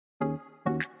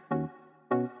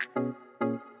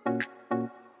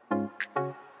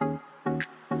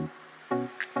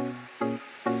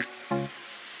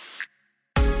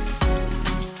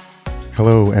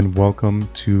Hello and welcome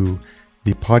to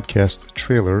the podcast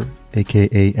trailer,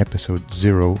 aka episode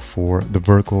 0 for the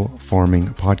Vertical Farming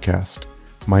Podcast.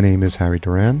 My name is Harry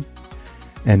Duran,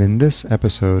 and in this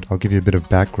episode I'll give you a bit of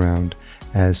background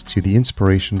as to the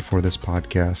inspiration for this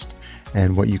podcast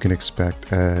and what you can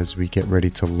expect as we get ready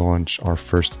to launch our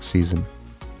first season.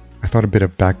 I thought a bit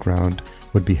of background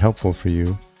would be helpful for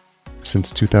you.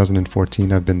 Since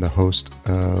 2014 I've been the host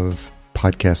of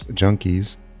Podcast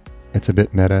Junkies. It's a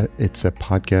bit meta. It's a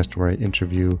podcast where I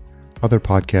interview other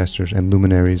podcasters and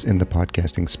luminaries in the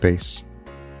podcasting space.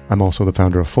 I'm also the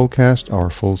founder of Fullcast, our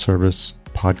full-service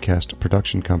podcast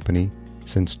production company,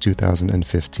 since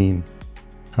 2015.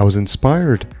 I was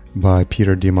inspired by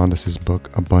Peter Diamandis'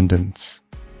 book Abundance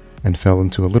and fell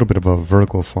into a little bit of a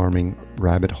vertical farming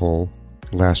rabbit hole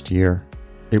last year.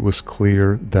 It was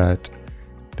clear that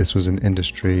this was an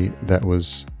industry that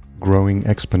was growing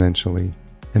exponentially.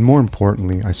 And more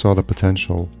importantly, I saw the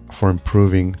potential for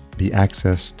improving the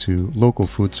access to local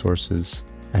food sources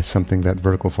as something that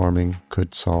vertical farming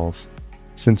could solve.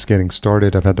 Since getting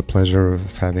started, I've had the pleasure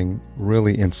of having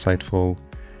really insightful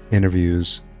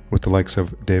interviews with the likes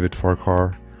of David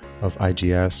Farquhar of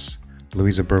IGS,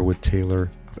 Louisa Burwood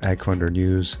Taylor of AgFunder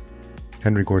News,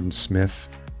 Henry Gordon Smith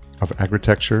of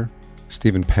Agritecture,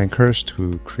 Stephen Pankhurst,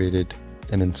 who created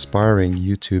an inspiring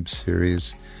YouTube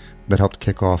series that helped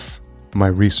kick off my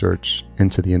research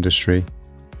into the industry,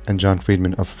 and John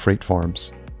Friedman of Freight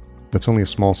Farms. That's only a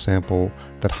small sample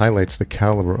that highlights the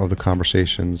caliber of the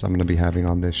conversations I'm going to be having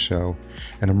on this show.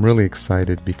 And I'm really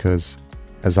excited because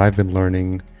as I've been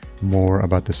learning more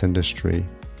about this industry,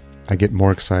 I get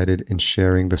more excited in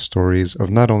sharing the stories of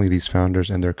not only these founders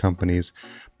and their companies,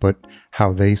 but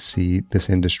how they see this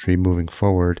industry moving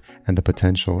forward and the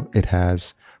potential it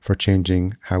has for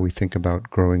changing how we think about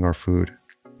growing our food.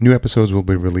 New episodes will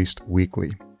be released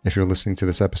weekly. If you're listening to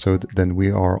this episode, then we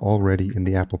are already in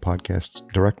the Apple Podcasts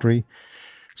directory.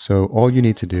 So all you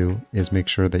need to do is make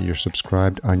sure that you're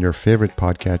subscribed on your favorite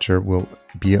podcatcher. Will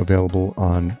be available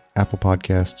on Apple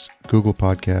Podcasts, Google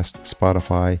Podcasts,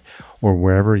 Spotify, or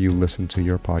wherever you listen to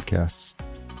your podcasts.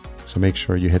 So make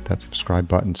sure you hit that subscribe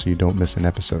button so you don't miss an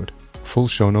episode. Full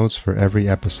show notes for every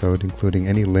episode, including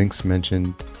any links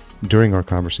mentioned during our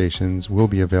conversations, will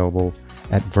be available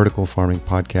at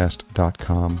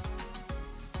verticalfarmingpodcast.com.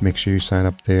 Make sure you sign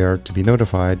up there to be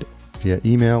notified via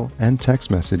email and text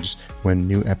message when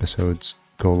new episodes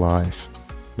go live.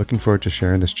 Looking forward to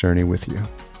sharing this journey with you.